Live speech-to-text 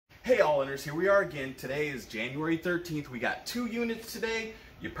Hey all-inners, here we are again. Today is January 13th. We got 2 units today.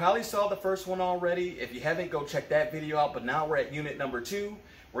 You probably saw the first one already. If you haven't, go check that video out. But now we're at unit number 2.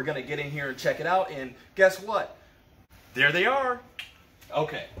 We're going to get in here and check it out. And guess what? There they are.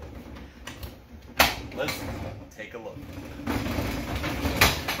 Okay. Let's take a look.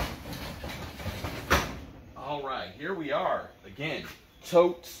 All right, here we are. Again,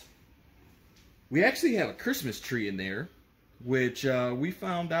 totes. We actually have a Christmas tree in there, which we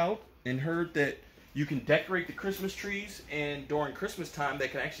found out and heard that you can decorate the Christmas trees, and during Christmas time they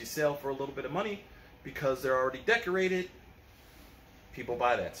can actually sell for a little bit of money because they're already decorated. People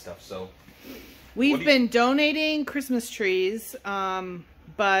buy that stuff. So we've been donating Christmas trees,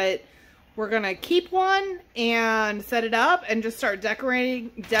 but we're gonna keep one and set it up and just start decorating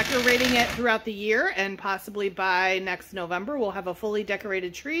it throughout the year, and possibly by next November we'll have a fully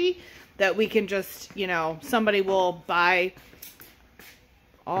decorated tree that we can just, you know, somebody will buy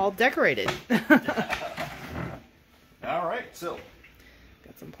all decorated. All right, so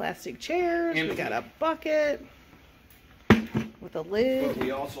got some plastic chairs. We got a bucket with a lid. But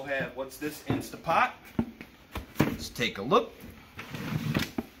we also have, what's this, Instapot? Let's take a look.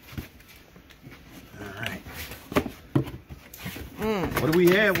 All right. What do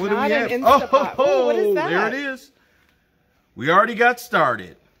we have? What do we have? Oh, what is that? There it is. We already got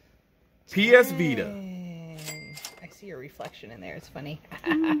started. PS Vita. I see your reflection in there. It's funny.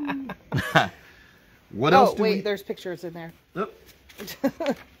 What else do wait, there's pictures in there. Oh.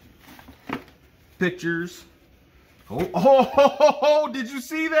 Pictures. Oh, did you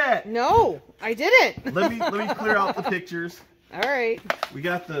see that? No, I didn't. Let me clear out the pictures. All right. We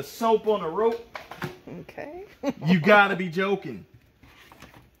got the soap on a rope. Okay. You gotta be joking.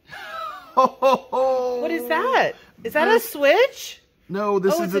 What is that? Is that a Switch? No,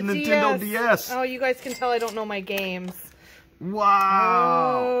 this is a Nintendo DS. Oh, you guys can tell I don't know my games.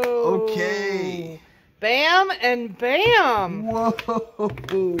 Wow. Oh. Okay. Bam and bam.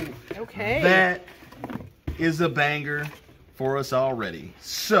 Whoa. Okay. That is a banger for us already.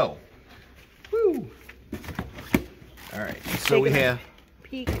 So, woo. All right. So we have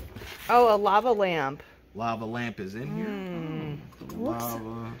peek. Oh, a lava lamp. Lava lamp is in here.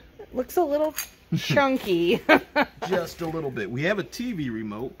 Lava. Looks a little chunky. Just a little bit. We have a TV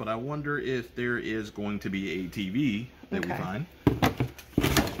remote, but I wonder if there is going to be a TV that we find.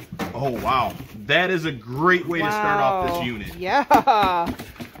 Oh, wow. That is a great way to start off this unit. Yeah.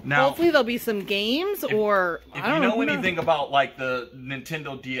 Now, hopefully there'll be some games, or if you know anything about like the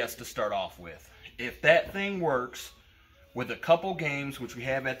Nintendo DS to start off with, if that thing works with a couple games, which we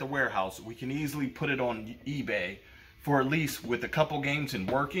have at the warehouse, we can easily put it on eBay for at least, with a couple games and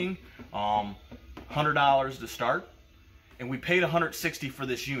working, $100 to start. And we paid $160 for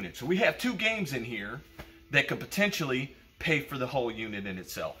this unit. So we have 2 games in here that could potentially pay for the whole unit in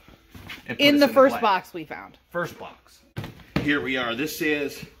itself. In the first box we found. First box. Here we are. This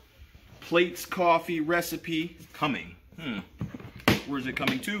says plates, coffee, recipe, coming. Where's it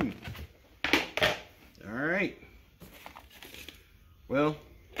coming to? All right. Well,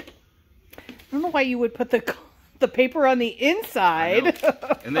 I don't know why you would put the paper on the inside.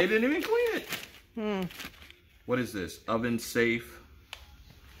 And they didn't even clean it. What is this? Oven safe.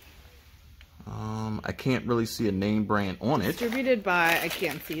 I can't really see a name brand on it. Distributed by, I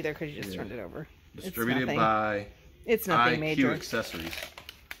can't see either because you just turned it over. Distributed by It's nothing IQ major. Accessories.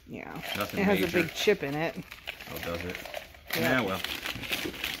 Yeah. Nothing it has major. a big chip in it. Oh, does it? Yeah. Yeah, well.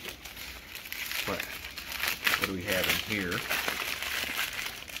 But what do we have in here?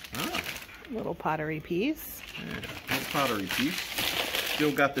 Little pottery piece. Yeah, little pottery piece.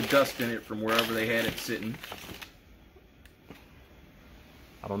 Still got the dust in it from wherever they had it sitting.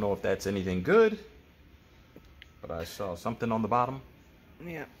 I don't know if that's anything good, but I saw something on the bottom.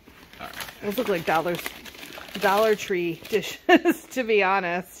 Yeah. All right. Those look like Dollar Tree dishes, to be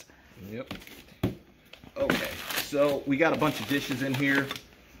honest. Yep. Okay, so we got a bunch of dishes in here.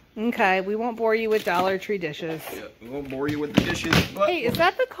 Okay, we won't bore you with Dollar Tree dishes. Yeah, we won't bore you with the dishes, but... Hey, is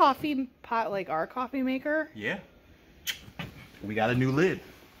that the coffee pot, like our coffee maker? Yeah. We got a new lid.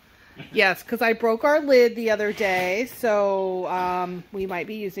 Yes, because I broke our lid the other day, so we might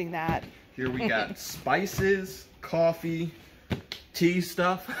be using that. Here we got spices, coffee, tea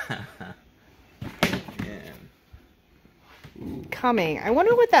stuff. Coming. I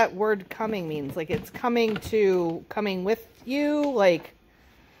wonder what that word coming means. Like it's coming with you? Like,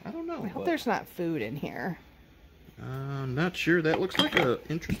 I don't know. I hope there's not food in here. I'm not sure. That looks like an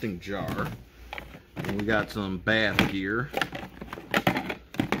interesting jar. And we got some bath gear.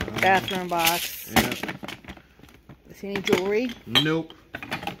 Bathroom box. Yeah. See any jewelry? Nope.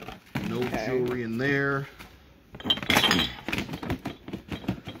 No jewelry in there.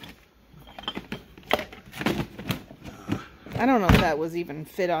 I don't know if that was even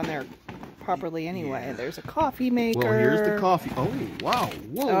fit on there properly anyway. Yeah. There's a coffee maker. Well, here's the coffee. Oh, wow.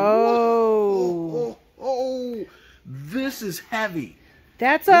 Whoa. Oh. Oh. This is heavy.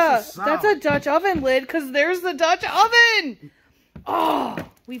 That's a Dutch oven lid, because there's the Dutch oven. Oh,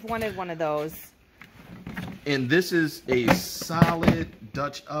 we've wanted one of those. And this is a solid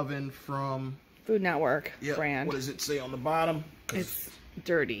Dutch oven from Food Network brand. What does it say on the bottom? It's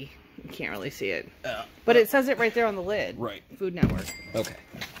dirty. You can't really see it. But it says it right there on the lid. Right. Food Network. Okay.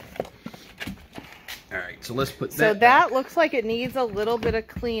 All right, so let's put that So that back. looks like it needs a little bit of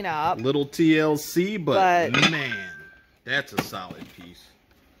cleanup. Little TLC, but man, that's a solid piece.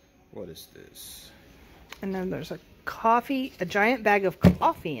 What is this? And then there's a giant bag of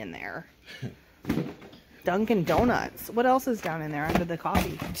coffee in there. Dunkin' Donuts. What else is down in there under the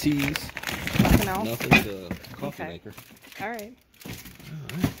coffee? Teas. Nothing else? Nothing. The coffee maker. All right.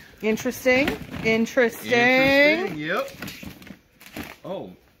 Interesting. Interesting. Yep.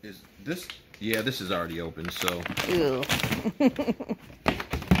 Oh, is this? Yeah, this is already open, so. Ew.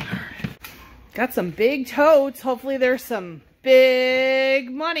 Got some big totes. Hopefully there's some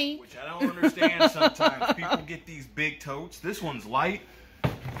big money. Which I don't understand sometimes. People get these big totes. This one's light,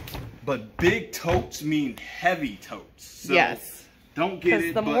 but big totes mean heavy totes. So yes. Don't get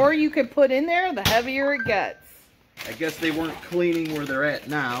it. Because the more you can put in there, the heavier it gets. I guess they weren't cleaning where they're at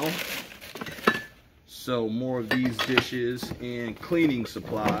now. So more of these dishes and cleaning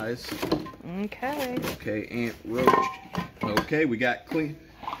supplies. Okay. Okay, Aunt Roach. Okay, we got clean.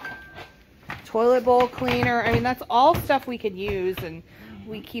 Toilet bowl cleaner. I mean, that's all stuff we could use, and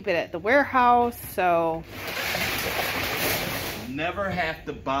we keep it at the warehouse, so. Never have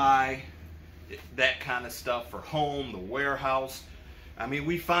to buy that kind of stuff for home, the warehouse. I mean,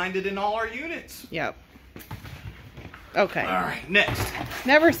 we find it in all our units. Yep. Okay. All right, next.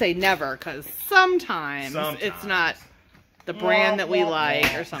 Never say never, because sometimes it's not the brand that we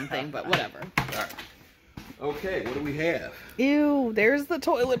like or something, but whatever. All right. Okay, what do we have? Ew, there's the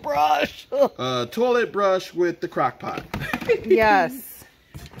toilet brush. Toilet brush with the crock pot. Yes.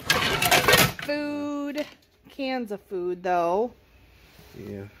 Food. Cans of food, though.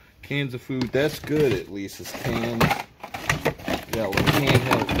 Yeah, cans of food. That's good, at least. It's cans. Got a little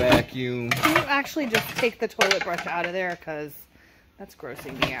handheld vacuum. Can you actually just take the toilet brush out of there? Because that's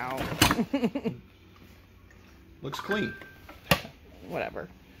grossing me out. Looks clean. Whatever.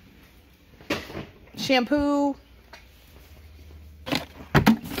 Shampoo.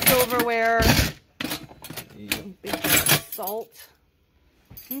 Silverware. Yep. Big salt.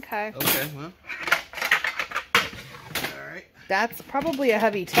 Okay. Okay, well. Alright. That's probably a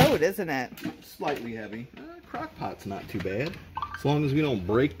heavy tote, isn't it? Slightly heavy. Crock pot's not too bad. As long as we don't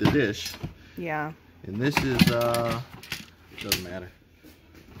break the dish. Yeah. And this is, doesn't matter.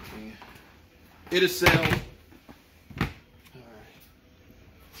 It is sealed. Alright.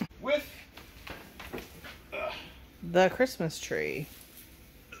 With the Christmas tree.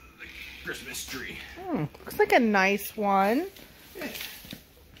 The Christmas tree. Looks like a nice one. Yeah.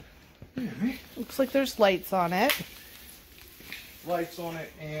 Looks like there's lights on it. Lights on it,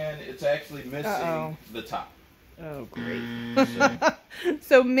 and it's actually missing the top. Oh, great.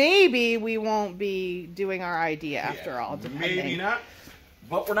 So maybe we won't be doing our idea after all, depending. Maybe not,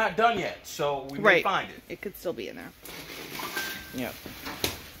 but we're not done yet, so we may find it. It could still be in there. Yep.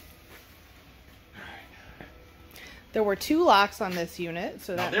 There were 2 locks on this unit,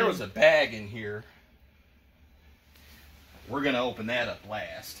 so that there was a bag in here. We're gonna open that up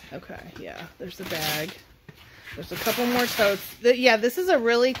last. Okay, yeah, there's a bag. There's a couple more totes. Yeah, this is a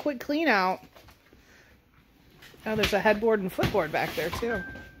really quick clean out. Oh, there's a headboard and footboard back there too.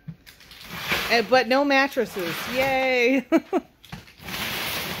 But no mattresses. Yay!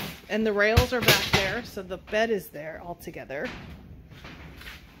 And the rails are back there, so the bed is there all together.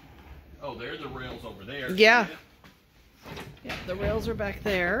 Oh, there are the rails over there. Yeah. Yeah, the rails are back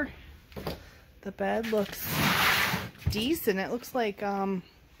there. The bed looks decent. It looks like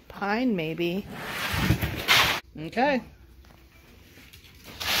pine maybe. Okay.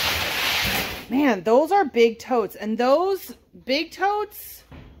 Man, those are big totes, and those big totes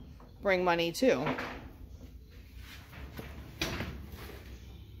bring money too.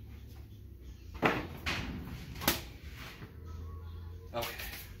 Okay.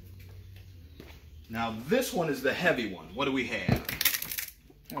 Now this one is the heavy one. What do we have?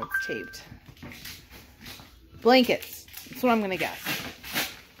 Oh, it's taped. Blankets. That's what I'm gonna guess.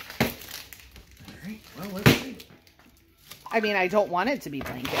 All right. Well, let's see. I mean, I don't want it to be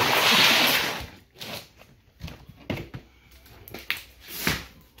blankets.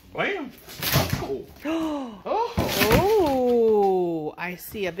 Bam! Oh. Oh, I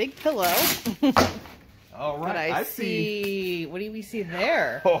see a big pillow. All right, But I see. What do we see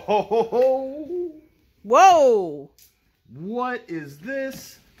there? Ho, ho, ho, ho. Whoa! What is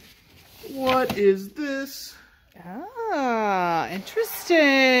this? What is this? Ah,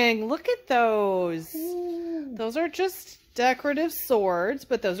 interesting. Look at those. Ooh. Those are just decorative swords,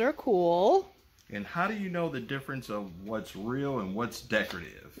 but those are cool. And how do you know the difference of what's real and what's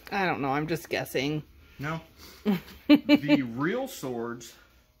decorative? I don't know. I'm just guessing. No. The real swords,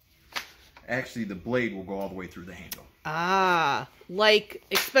 actually the blade will go all the way through the handle. Ah, like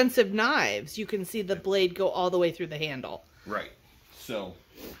expensive knives. You can see the blade go all the way through the handle. Right. So.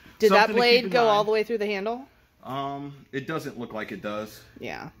 Did that blade go all the way through the handle? It doesn't look like it does.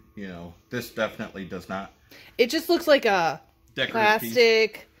 Yeah. You know, this definitely does not. It just looks like a Decorative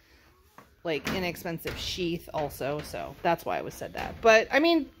plastic, piece. like inexpensive sheath also. So that's why I was said that. But I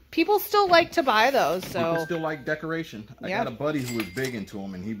mean, people still like to buy those. So people still like decoration. I got a buddy who was big into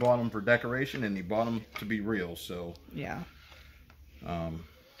them, and he bought them for decoration, and he bought them to be real. So yeah.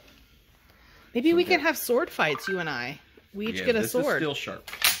 Maybe we can have sword fights, you and I. We each get a sword. This is still sharp.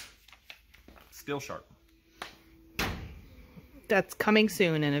 Still sharp. That's coming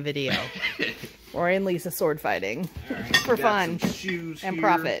soon in a video. Or in Lisa sword fighting. Right, for fun. Shoes and here.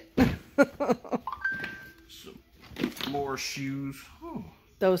 Profit. Some more shoes. Oh.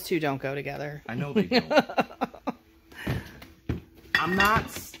 Those two don't go together. I know they don't. I'm not.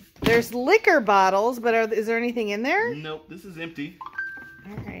 There's liquor bottles, but is there anything in there? Nope, this is empty.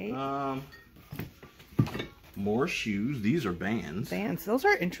 All right. More shoes. These are bands. Bands. Those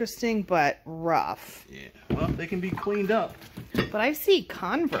are interesting, but rough. Yeah. Well, they can be cleaned up. But I see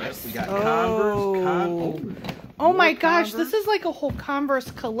Converse. Yes, we got Converse. Oh my gosh, this is like a whole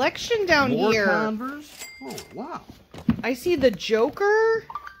Converse collection down here. More Converse. Oh, wow. I see the Joker.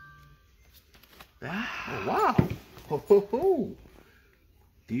 Oh, wow. Ho, ho, ho.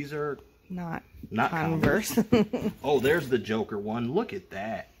 These are not Converse. Oh, there's the Joker one. Look at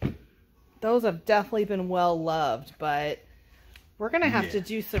that. Those have definitely been well loved, but we're going to have to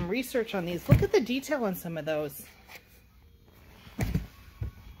do some research on these. Look at the detail on some of those.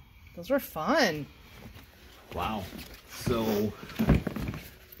 Those were fun. Wow. So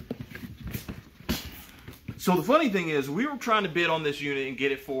the funny thing is, we were trying to bid on this unit and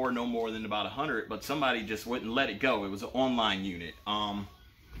get it for no more than about 100, but somebody just wouldn't let it go. It was an online unit.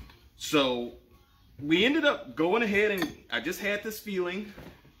 So we ended up going ahead, and I just had this feeling.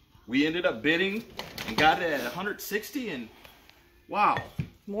 We ended up bidding and got it at 160, and wow.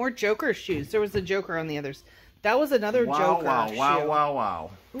 More Joker shoes. There was a Joker on the others. That was another Joker shoe.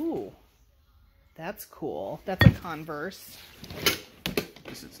 Wow. Ooh. That's cool. That's a Converse.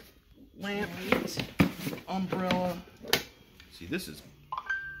 This is a lamp, umbrella. See, this is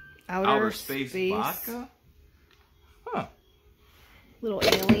outer space vodka. Huh. Little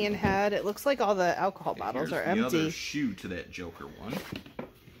alien head. It looks like all the alcohol bottles are empty. Here's the other shoe to that Joker one.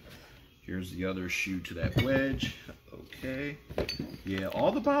 Here's the other shoe to that wedge. Okay. Yeah,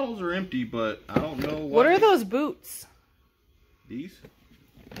 all the bottles are empty, but I don't know what are those boots? These?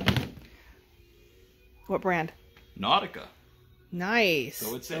 What brand? Nautica. Nice.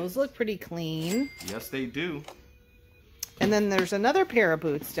 So those look pretty clean. Yes, they do. And then there's another pair of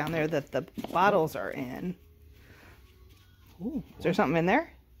boots down there that the bottles are in. Ooh, is there something in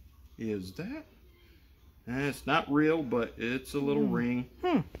there? Is that? It's not real, but it's a little ring.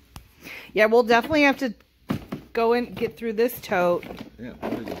 Yeah, we'll definitely have to go and get through this tote. Yeah,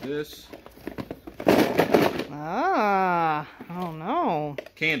 look at this. Ah, oh no.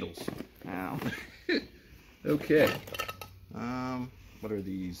 Candles. Oh. Okay. What are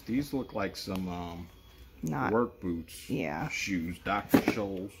these? These look like some work boots. Yeah. Shoes. Dr.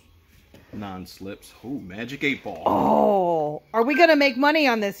 Scholl's. Non-slips. Oh, Magic 8 Ball. Oh, are we gonna make money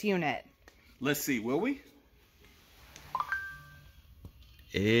on this unit? Let's see, will we?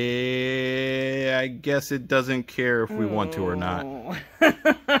 I guess it doesn't care if we want to or not.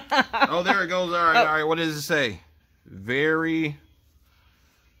 Oh, there it goes. All right. What does it say? Very.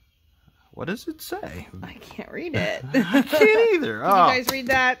 What does it say? I can't read it. I can't either. Did you guys read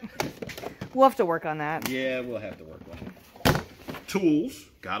that? We'll have to work on that. Yeah, we'll have to work on it. Tools.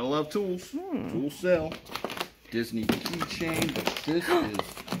 Gotta love tools. Tools sell. Disney keychain. But this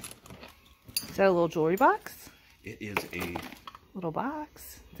Is that a little jewelry box? It is a little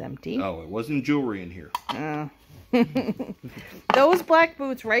box. It's empty. Oh, it wasn't jewelry in here. Those black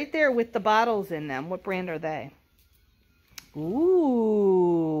boots right there with the bottles in them. What brand are they?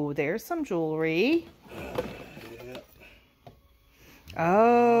 Ooh, there's some jewelry.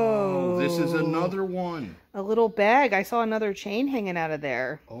 Oh. This is another one. A little bag. I saw another chain hanging out of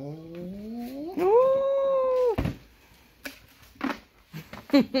there. Oh.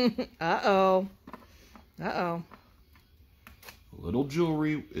 Uh-oh. Uh-oh. Little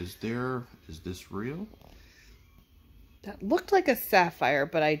jewelry. Is this real? That looked like a sapphire,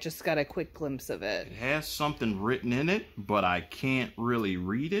 but I just got a quick glimpse of it. It has something written in it, but I can't really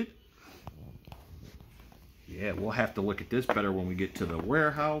read it. Yeah, we'll have to look at this better when we get to the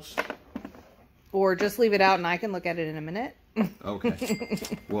warehouse. Or just leave it out and I can look at it in a minute.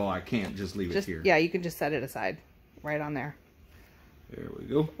 Okay. Well, I can't just leave it here. Yeah, you can just set it aside. Right on there. There we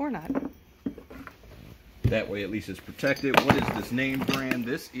go. Or not. That way at least it's protected. What is this name brand?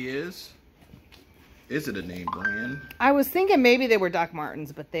 This is it a name brand? I was thinking maybe they were Doc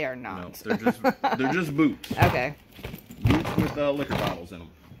Martens, but they are not. No, they're just boots. Okay. Boots with liquor bottles in them.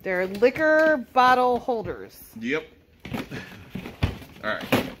 They're liquor bottle holders. Yep. All right.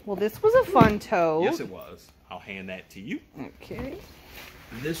 Well, this was a fun tote. Yes, it was. I'll hand that to you. Okay.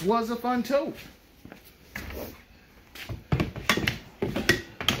 This was a fun tote.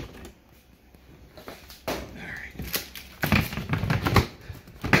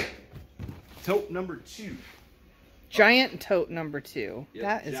 Tote number 2. Giant tote number 2. Yep,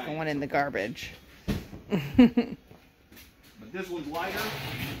 that is going in the garbage. But this one's lighter.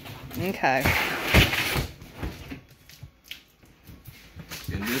 Okay.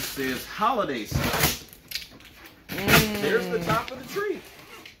 And this says holiday stuff. There's the top of the tree.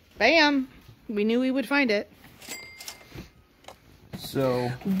 Bam. We knew we would find it.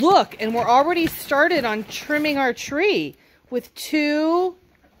 So look, and we're already started on trimming our tree with 2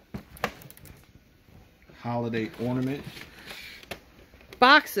 holiday ornament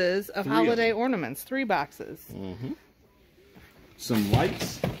boxes of holiday ornaments. 3 boxes. Mm-hmm. Some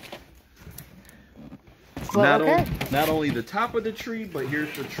lights. Well, not only the top of the tree, but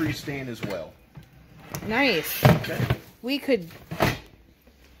here's the tree stand as well. Nice. Okay. We could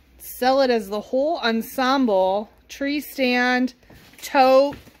sell it as the whole ensemble. Tree stand,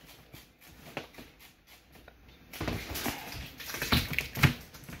 tote.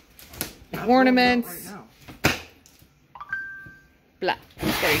 Ornaments. Right now. Blah.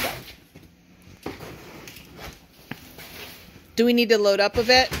 There you go. Do we need to load up a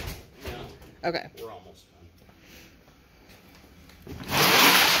bit? No. Okay. We're almost done.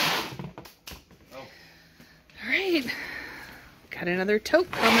 Oh. All right. Got another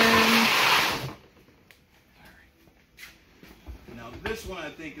tote coming. Now this one I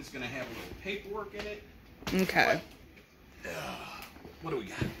think is going to have a little paperwork in it. Okay. What do we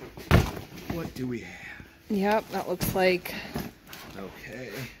got? What do we have? Yep, that looks like Okay.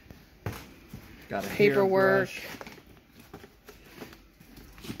 Got a paperwork. hairbrush,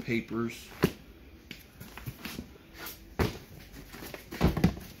 papers.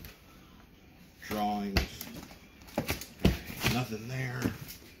 Drawings. Nothing there.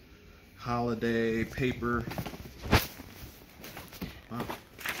 Holiday paper. Oh,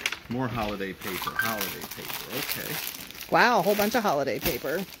 more holiday paper. Holiday paper. Okay. Wow, a whole bunch of holiday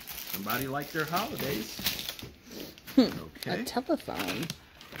paper. Somebody liked their holidays. A Okay. telephone.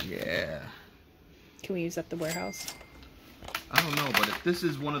 Yeah. Can we use at the warehouse? I don't know, but if this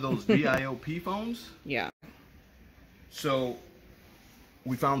is one of those VIOP phones. Yeah. So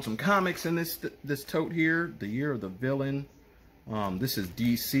we found some comics in this tote here. The Year of the Villain. This is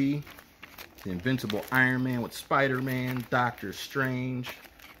DC. The Invincible Iron Man with Spider-Man. Doctor Strange.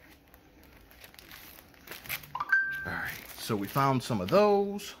 Alright, so we found some of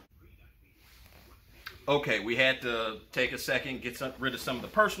those. Okay, we had to take a second, get rid of some of the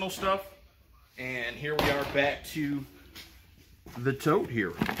personal stuff. And here we are back to the tote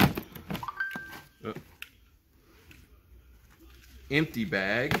here. Empty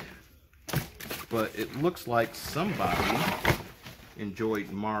bag. But it looks like somebody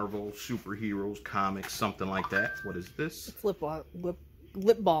enjoyed Marvel, superheroes, comics, something like that. What is this? It's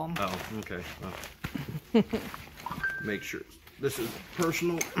lip balm. Oh, okay. Oh. Make sure this is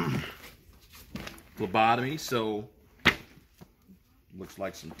personal. Phlebotomy, so looks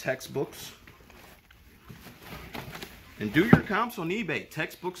like some textbooks. And do your comps on eBay.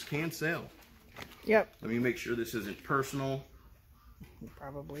 Textbooks can sell. Yep. Let me make sure this isn't personal. It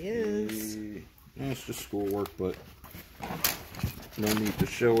probably is. It's just schoolwork, but no need to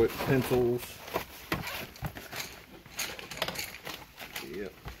show it. Pencils.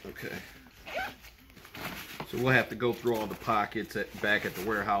 Yep, okay. So we'll have to go through all the pockets back at the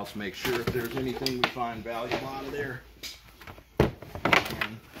warehouse, make sure if there's anything we find valuable out of there.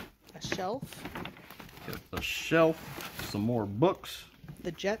 A shelf. Got a shelf, some more books.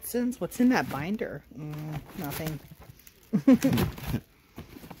 The Jetsons. What's in that binder? Nothing.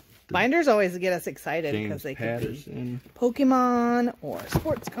 Binders always get us excited because they could be Pokemon or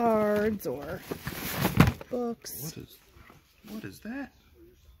sports cards or books. What is that?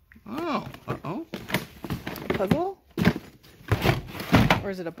 Oh, uh-oh. puzzle?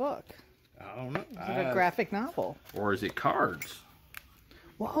 Or is it a book? I don't know. Is it a graphic novel? Or is it cards?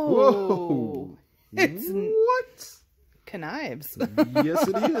 Whoa. Whoa. It's what? Knives. Yes,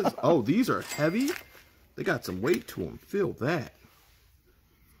 it is. Oh, these are heavy. They got some weight to them. Feel that.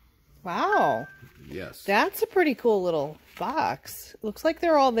 Wow. Yes. That's a pretty cool little box. Looks like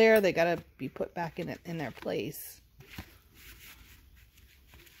they're all there. They got to be put back in their place.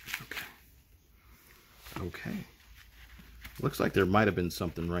 Okay. Looks like there might have been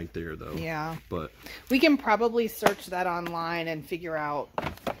something right there, though. Yeah. But we can probably search that online and figure out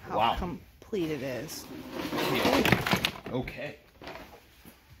how complete it is. Yeah. Okay.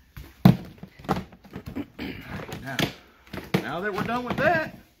 Now that we're done with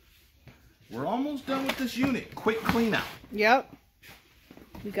that, we're almost done with this unit. Quick clean out. Yep.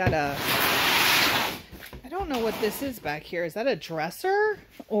 We got I don't know what this is back here. Is that a dresser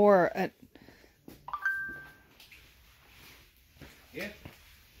or a... Yeah.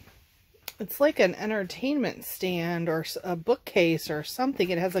 It's like an entertainment stand or a bookcase or something.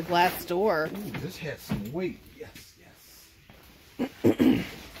 It has a glass door. Ooh, this has some weight. Yes, yes.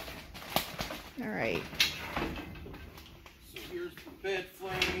 All right. So here's the bed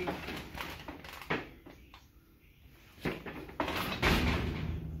frame.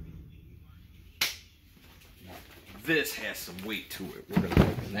 This has some weight to it. We're going to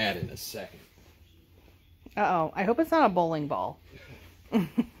open that in a second. Uh-oh. I hope it's not a bowling ball.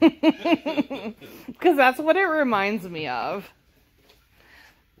 Because that's what it reminds me of.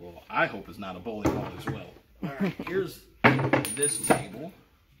 Well, I hope it's not a bowling ball as well. All right, here's this table.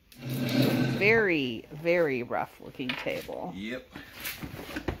 Very, very rough looking table. Yep.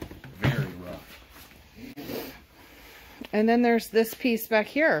 Very rough. And then there's this piece back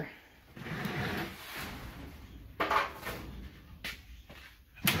here.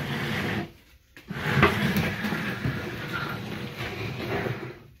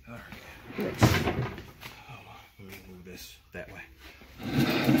 That way.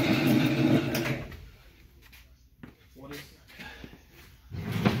 What is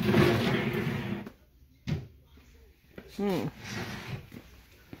that?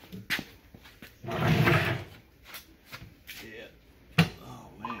 Yeah. Oh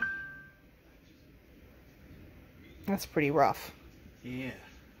man. That's pretty rough. Yeah.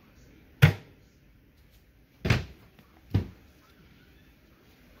 It's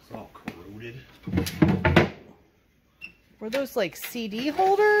all corroded. Were those like CD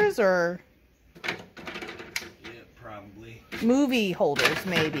holders or? Yeah, probably. Movie holders,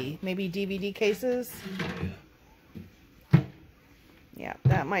 maybe. Maybe DVD cases? Yeah. Yeah,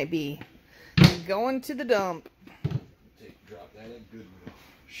 that might be going to the dump. Drop that in Goodwill.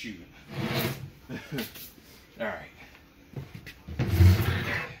 Shoot. All right.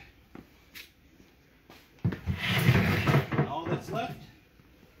 All that's left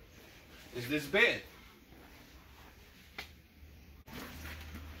is this bed.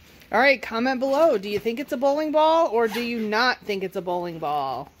 All right, comment below. Do you think it's a bowling ball or do you not think it's a bowling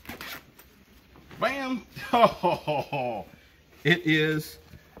ball? Bam! Oh, it is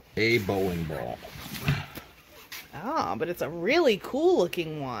a bowling ball. Oh, but it's a really cool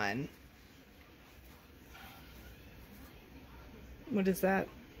looking one. What is that?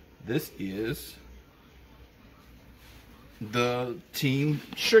 This is the team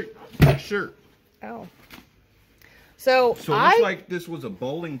shirt. Oh. So it looks like this was a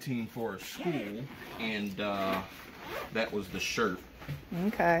bowling team for a school, and that was the shirt.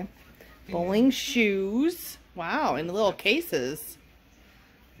 Okay. Bowling shoes. Wow, in the little cases.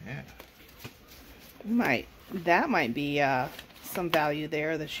 Yeah. That might be some value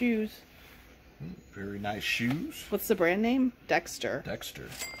there, the shoes. Very nice shoes. What's the brand name? Dexter. Dexter.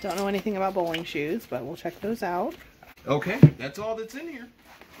 Don't know anything about bowling shoes, but we'll check those out. Okay, that's all that's in here.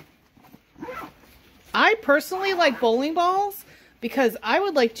 I personally like bowling balls because I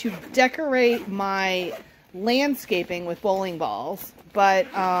would like to decorate my landscaping with bowling balls, but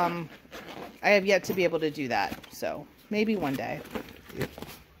I have yet to be able to do that, so maybe one day.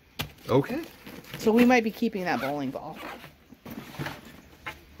 Okay. So we might be keeping that bowling ball.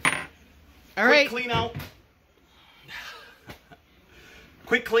 All Quick right. clean out.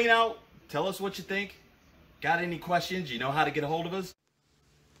 Quick clean out. Tell us what you think. Got any questions? You know how to get a hold of us?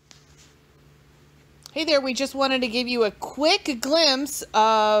 Hey there, we just wanted to give you a quick glimpse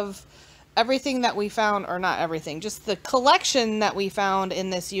of everything that we found, or not everything, just the collection that we found in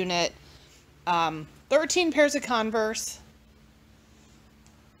this unit. 13 pairs of Converse.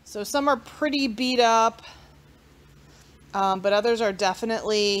 So some are pretty beat up, but others are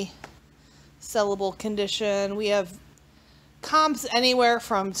definitely sellable condition. We have comps anywhere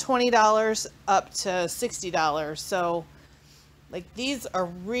from $20 up to $60. So, like, these are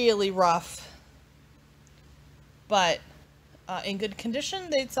really rough, but in good condition,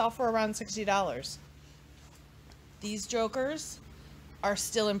 they'd sell for around $60. These jokers are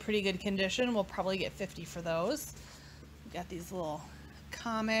still in pretty good condition. We'll probably get $50 for those. We've got these little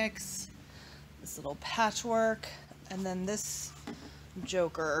comics, this little patchwork, and then this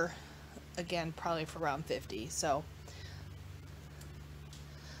joker, again, probably for around $50. So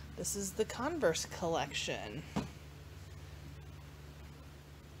this is the Converse collection.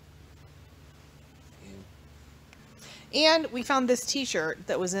 And we found this t-shirt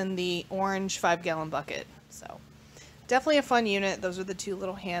that was in the orange 5-gallon bucket. So definitely a fun unit. Those are the two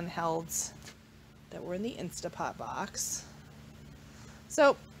little handhelds that were in the Instapot box.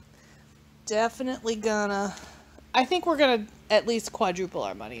 So definitely I think we're gonna at least quadruple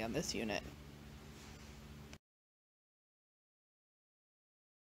our money on this unit.